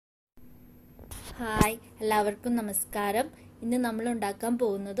Hi എല്ലാവർക്കും നമസ്കാരം. ഇന്ന് നമ്മൾ ഉണ്ടാക്കാൻ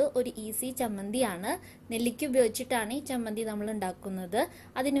പോകുന്നത് ഒരു ഈസി ചമ്മന്തിയാണ്. നെല്ലിക്ക ഉപയോഗിച്ചിട്ടാണ് ഈ ചമ്മന്തി നമ്മൾ ഉണ്ടാക്കുന്നത്.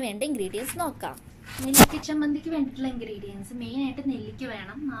 അതിന് വേണ്ട ഇൻഗ്രീഡിയൻസ് നോക്കാം. നെല്ലിക്ക ചമ്മന്തിക്ക് വേണ്ടിയിട്ടുള്ള ഇൻഗ്രീഡിയൻസ് മെയിനായിട്ട് നെല്ലിക്ക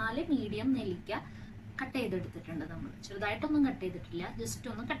വേണം. 4 മീഡിയം നെല്ലിക്ക കട്ട് ചെയ്തെടുത്തിട്ടുണ്ട്. നമ്മൾ ചെറുതായിട്ടൊന്നും കട്ട് ചെയ്തിട്ടില്ല, ജസ്റ്റ്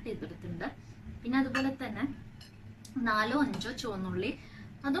ഒന്ന് കട്ട് ചെയ്തെടുത്തിട്ടുണ്ട്. പിന്നെ അതുപോലെ തന്നെ 4-5 ചുവന്നുള്ളി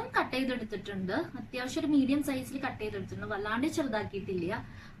അതും കട്ട് ചെയ്തെടുത്തിട്ടുണ്ട്. അത്യാവശ്യം ഒരു മീഡിയം സൈസിൽ കട്ട് ചെയ്തെടുത്തിട്ടുണ്ട്, വല്ലാണ്ട് ചെറുതാക്കിയിട്ടില്ല.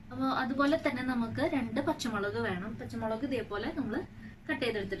 അപ്പോൾ അതുപോലെ തന്നെ നമുക്ക് 2 പച്ചമുളക് വേണം. പച്ചമുളക് ഇതേപോലെ നമ്മൾ കട്ട്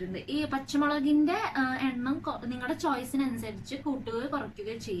ചെയ്തെടുത്തിട്ടുണ്ട്. ഈ പച്ചമുളകിന്റെ എണ്ണം നിങ്ങളുടെ ചോയ്സിനനുസരിച്ച് കൂട്ടുകയോ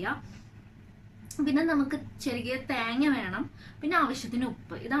കുറയ്ക്കുകയോ ചെയ്യാം. പിന്നെ നമുക്ക് ചെറിയ തേങ്ങ വേണം, പിന്നെ ആവശ്യത്തിന്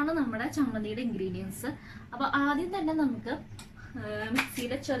ഉപ്പ്. ഇതാണ് നമ്മുടെ ചമ്മന്തിയുടെ ഇൻഗ്രീഡിയൻസ്. അപ്പോൾ ആദ്യം തന്നെ നമുക്ക്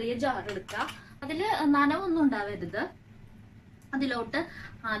മിക്സിയുടെ ചെറിയ ജാർ എടുക്കാം. അതിൽ നനവൊന്നും ഉണ്ടാവരുത്. അതിലോട്ട്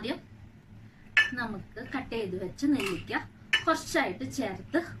ആദ്യം നമുക്ക് കട്ട് ചെയ്ത് വെച്ച് നെല്ലിക്ക കുറച്ചായിട്ട്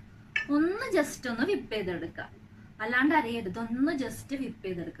ചേർത്ത് ഒന്ന് ജസ്റ്റ് ഒന്ന് വിപ്പ് ചെയ്തെടുക്കാം. അല്ലാണ്ട് അരയരുത്, ഒന്ന് ജസ്റ്റ് വിപ്പ്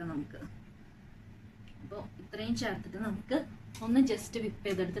ചെയ്തെടുക്കാം നമുക്ക്. അപ്പോൾ ഇത്രയും ചേർത്തിട്ട് നമുക്ക് ഒന്ന് ജസ്റ്റ് വിപ്പ്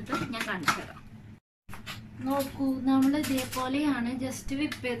ചെയ്തെടുത്തിട്ട് ഞാൻ കാണിച്ചു തരാം. നോക്കൂ, നമ്മൾ ഇതേപോലെയാണ് ജസ്റ്റ്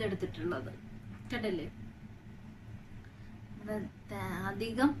വിപ്പ് ചെയ്തെടുത്തിട്ടുള്ളത്. കേട്ടല്ലേ,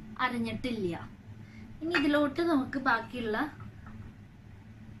 അധികം അരഞ്ഞിട്ടില്ല. ഇനി ഇതിലോട്ട് നമുക്ക് ബാക്കിയുള്ള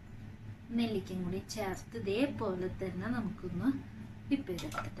നെല്ലിക്കയും കൂടി ചേർത്ത് ഇതേപോലെ തന്നെ നമുക്കൊന്ന് വിപ്പ്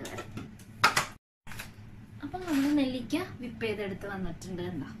ചെയ്തെടുത്തിട്ട് വരാം. അപ്പം നമ്മൾ നെല്ലിക്ക വിപ്പ് ചെയ്തെടുത്ത് വന്നിട്ടുണ്ട്.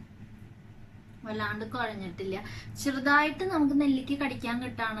 എന്താ, വല്ലാണ്ട് കുഴഞ്ഞിട്ടില്ല. ചെറുതായിട്ട് നമുക്ക് നെല്ലിക്ക കടിക്കാൻ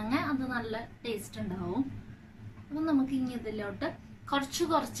കിട്ടുകയാണെങ്കിൽ അത് നല്ല ടേസ്റ്റ് ഉണ്ടാവും. അപ്പം നമുക്ക് ഇനി ഇതിലോട്ട്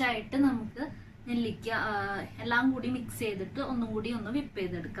കുറച്ചായിട്ട് നമുക്ക് നെല്ലിക്ക എല്ലാം കൂടി മിക്സ് ചെയ്തിട്ട് ഒന്നും കൂടി ഒന്ന് വിപ്പ്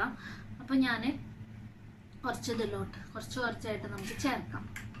ചെയ്തെടുക്കാം. അപ്പം ഞാൻ ഇതിലോട്ട് കുറച്ചായിട്ട് നമുക്ക് ചേർക്കാം.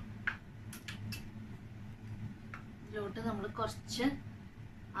 ഇതിലോട്ട് നമ്മൾ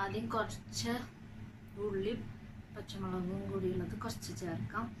ആദ്യം കുറച്ച് ഉള്ളി പച്ചമുളകും കൂടിയുള്ളത് കുറച്ച്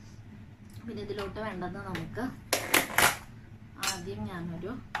ചേർക്കാം. പിന്നെ ഇതിലോട്ട് വേണ്ടത് നമുക്ക് ആദ്യം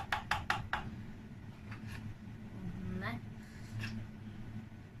ഞാനൊരു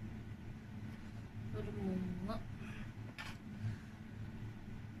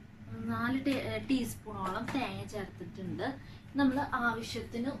 4 ടീസ്പൂണോളം തേങ്ങ ചേർത്തിട്ടുണ്ട്. നമ്മൾ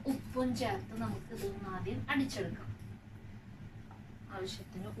ആവശ്യത്തിന് ഉപ്പും ചേർത്ത് നമുക്ക് ഇതൊന്ന് ആദ്യം അടിച്ചെടുക്കാം.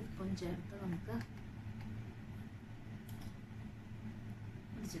 ആവശ്യത്തിന് ഉപ്പും ചേർത്ത് നമുക്ക്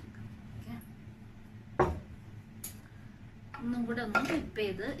അടിച്ചെടുക്കാം. ഓക്കെ, ഒന്നും കൂടെ ഒന്ന് വിപ്പ്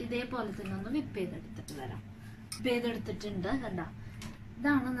ചെയ്ത് ഇതേപോലെ തന്നെ ഒന്ന് വിപ്പ് ചെയ്തെടുത്തിട്ട് വരാം. വിപ്പ് ചെയ്തെടുത്തിട്ടുണ്ട്. കണ്ട,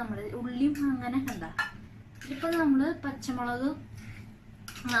 ഇതാണ് നമ്മുടെ ഉള്ളിയും അങ്ങനെ. കണ്ട, ഇപ്പൊ നമ്മള് പച്ചമുളക്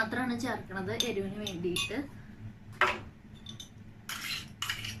മാത്രമാണ് ചേർക്കണത് എരിവിന് വേണ്ടിയിട്ട്.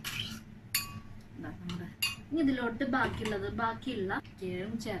 ഇനി ഇതിലോട്ട് ബാക്കിയുള്ള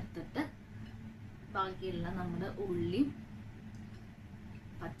കേഴും ചേർത്തിട്ട് ബാക്കിയുള്ള നമ്മുടെ ഉള്ളിയും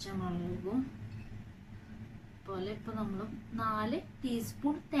പച്ചമുളകും പോലെ ഇപ്പൊ നമ്മൾ 4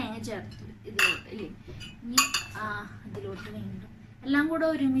 ടീസ്പൂൺ തേങ്ങ ചേർത്തു ഇതിലോട്ട് അല്ലേ. ഇനി ഇതിലോട്ട് വീണ്ടും എല്ലാം കൂടെ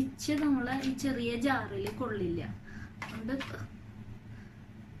ഒരുമിച്ച് നമ്മള് ഈ ചെറിയ ജാറിൽ കൊള്ളില്ല. അതുകൊണ്ട്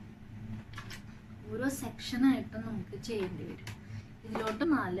ഓരോ സെക്ഷനായിട്ട് നമുക്ക് ചെയ്യേണ്ടി വരും. ഇതിലോട്ട്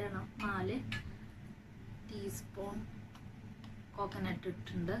 4 ടീസ്പൂൺ കോക്കനട്ട്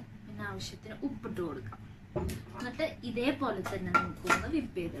ഇട്ടിട്ടുണ്ട്. പിന്നെ ആവശ്യത്തിന് ഉപ്പിട്ട് കൊടുക്കാം. എന്നിട്ട് ഇതേപോലെ തന്നെ നമുക്കൊന്ന്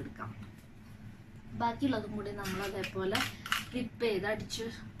വിപ്പ് ചെയ്തെടുക്കാം. ബാക്കിയുള്ളതും കൂടി നമ്മൾ അതേപോലെ വിപ്പ് ചെയ്ത് അടിച്ച്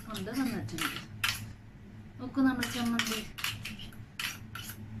കൊണ്ട് വന്നിട്ടുണ്ട്. നോക്കൂ, നമ്മൾ ചമ്മന്തി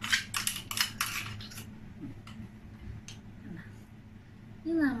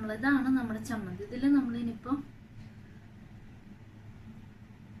ഇതാണ് നമ്മുടെ ചമ്മന്തി. ഇതിൽ നമ്മൾ ഇനിയിപ്പോ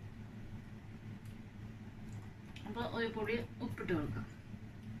ഒരു പൊടി ഉപ്പിട്ട് കൊടുക്കാം.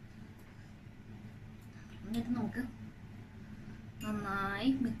 എന്നിട്ട് നമുക്ക് നന്നായി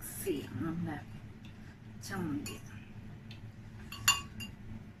മിക്സ് ചെയ്യാം നമ്മുടെ ചമ്മന്തി.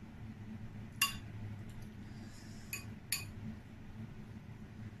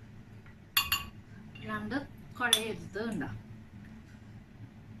 അല്ലാണ്ട് കുഴയരുത്. ഉണ്ടാവും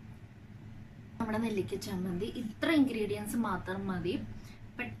നമ്മുടെ നെല്ലിക്ക ചമ്മന്തി. ഇത്ര ഇൻഗ്രീഡിയൻസ് മാത്രം മതി.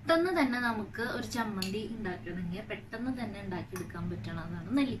 പെട്ടെന്ന് തന്നെ നമുക്ക് ഒരു ചമ്മന്തി ഉണ്ടാക്കണമെങ്കിൽ പെട്ടെന്ന് തന്നെ ഉണ്ടാക്കിയെടുക്കാൻ പറ്റണതാണ്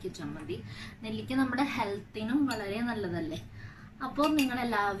നെല്ലിക്ക ചമ്മന്തി. നെല്ലിക്ക നമ്മുടെ ഹെൽത്തിനും വളരെ നല്ലതല്ലേ. അപ്പോൾ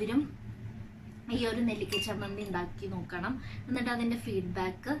നിങ്ങളെല്ലാവരും ഈ ഒരു നെല്ലിക്ക ചമ്മന്തി ഉണ്ടാക്കി നോക്കണം. എന്നിട്ട് അതിൻ്റെ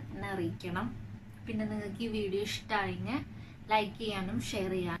ഫീഡ്ബാക്ക് എന്നെ അറിയിക്കണം. പിന്നെ നിങ്ങൾക്ക് ഈ വീഡിയോ ഇഷ്ടമായെങ്കിൽ ലൈക്ക് ചെയ്യാനും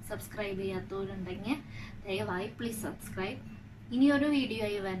ഷെയർ ചെയ്യാനും, സബ്സ്ക്രൈബ് ചെയ്യാത്തവരുണ്ടെങ്കിൽ ദയവായി പ്ലീസ് സബ്സ്ക്രൈബ്. ഇനിയൊരു വീഡിയോ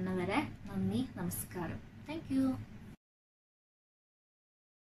ആയി വരുന്നവരെ നന്ദി, നമസ്കാരം. Thank you.